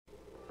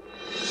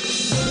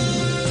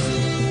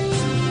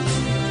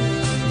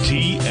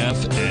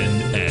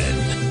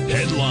TFNN.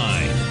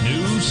 Headline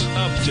News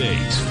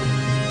Update.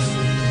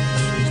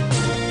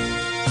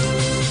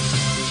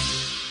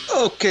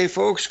 Okay,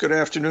 folks, good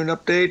afternoon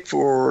update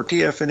for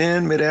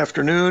TFNN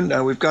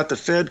mid-afternoon. We've got the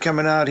Fed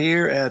coming out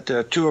here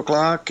at 2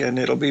 o'clock, and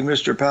it'll be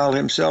Mr. Powell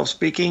himself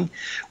speaking.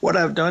 What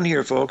I've done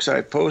here, folks,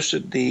 I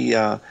posted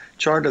the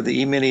chart of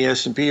the E-mini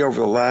S&P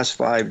over the last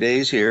 5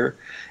 days here,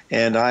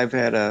 and I've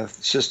had a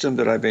system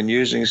that I've been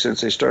using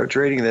since I started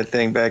trading that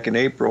thing back in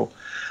April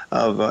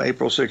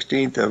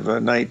 16th of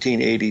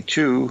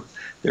 1982.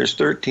 There's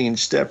 13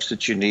 steps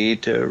that you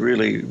need to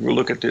really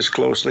look at this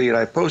closely, and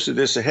I posted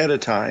this ahead of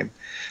time.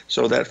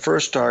 So that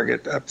first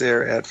target up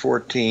there at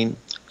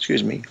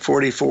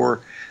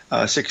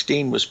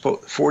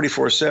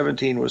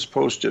 44.17 was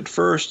posted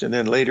first, and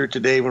then later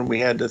today when we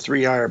had the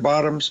three higher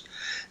bottoms,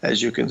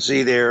 as you can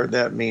see there,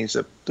 that means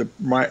that the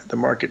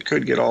market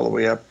could get all the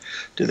way up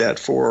to that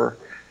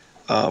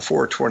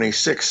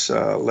 426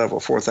 level,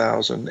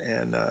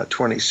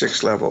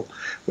 4,026 level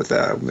with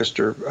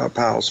Mr.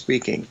 Powell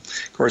speaking.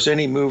 Of course,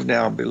 any move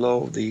now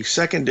below the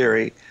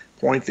secondary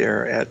point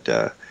there at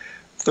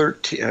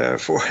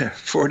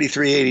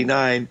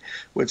 43.89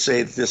 would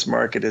say that this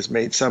market has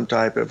made some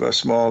type of a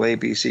small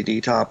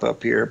ABCD top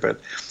up here, but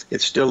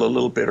it's still a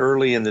little bit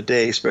early in the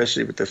day,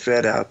 especially with the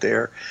Fed out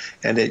there,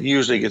 and it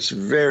usually gets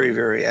very,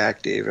 very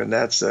active, and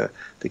that's the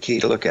key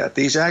to look at.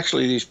 These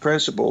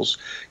principles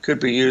could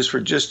be used for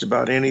just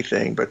about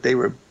anything, but they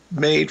were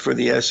made for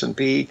the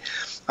S&P.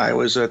 I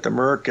was at the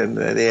Merck, and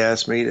they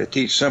asked me to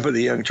teach some of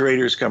the young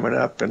traders coming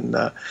up, and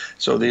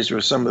so these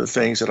were some of the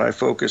things that I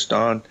focused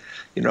on,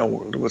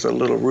 with the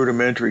little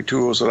rudimentary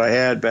tools that I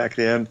had back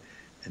then.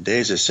 And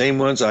they's the same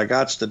ones I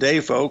got today,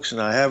 folks,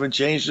 and I haven't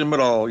changed them at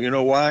all. You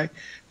know why?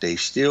 They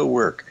still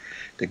work.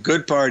 The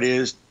good part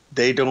is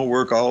they don't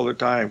work all the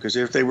time, because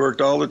if they worked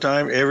all the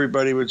time,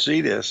 everybody would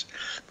see this.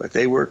 But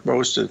they work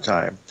most of the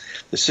time.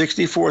 The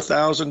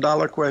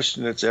 $64,000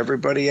 question that's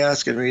everybody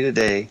asking me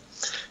today,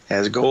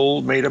 has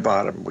gold made a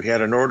bottom? We had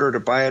an order to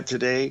buy it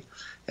today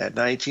at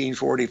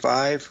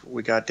 1945.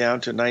 We got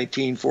down to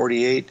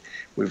 1948.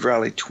 We've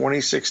rallied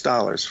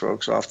 $26,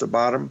 folks, off the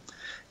bottom.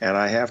 And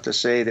I have to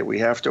say that we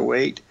have to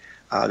wait.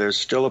 There's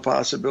still a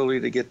possibility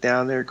to get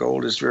down there.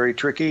 Gold is very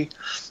tricky,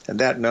 and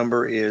that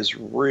number is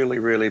really,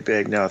 really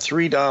big. Now,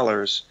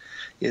 $3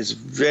 is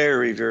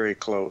very, very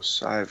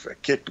close. I've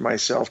kicked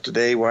myself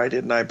today. Why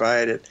didn't I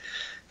buy it at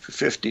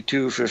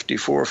 52,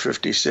 54,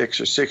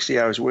 56, or 60?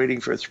 I was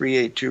waiting for a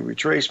 382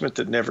 retracement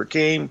that never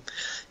came.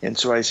 And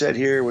so I sat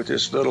here with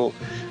this little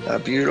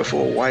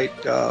beautiful white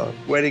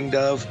wedding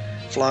dove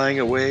flying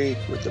away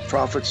with the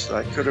profits that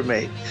I could have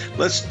made.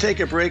 Let's take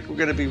a break. We're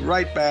going to be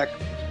right back.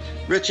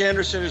 Rich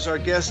Anderson is our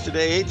guest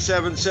today,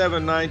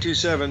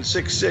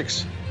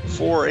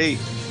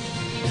 877-927-6648.